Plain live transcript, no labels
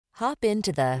Hop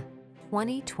into the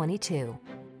 2022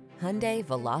 Hyundai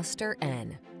Veloster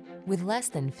N. With less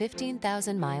than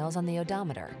 15,000 miles on the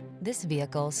odometer, this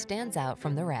vehicle stands out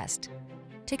from the rest.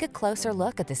 Take a closer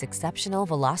look at this exceptional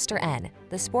Veloster N,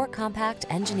 the sport compact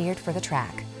engineered for the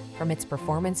track. From its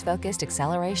performance-focused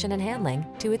acceleration and handling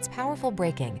to its powerful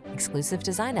braking, exclusive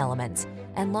design elements,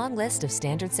 and long list of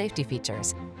standard safety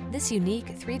features, this unique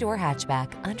three-door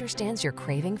hatchback understands your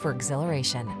craving for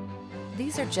exhilaration.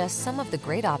 These are just some of the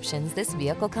great options this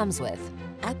vehicle comes with: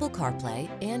 Apple CarPlay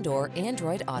and/or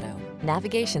Android Auto,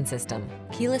 navigation system,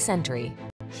 keyless entry,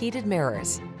 heated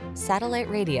mirrors, satellite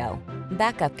radio,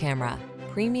 backup camera,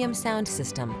 premium sound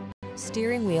system,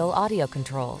 steering wheel audio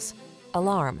controls,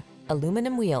 alarm,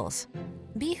 aluminum wheels.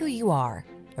 Be who you are,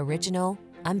 original,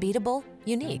 unbeatable,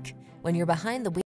 unique, when you're behind the wheel.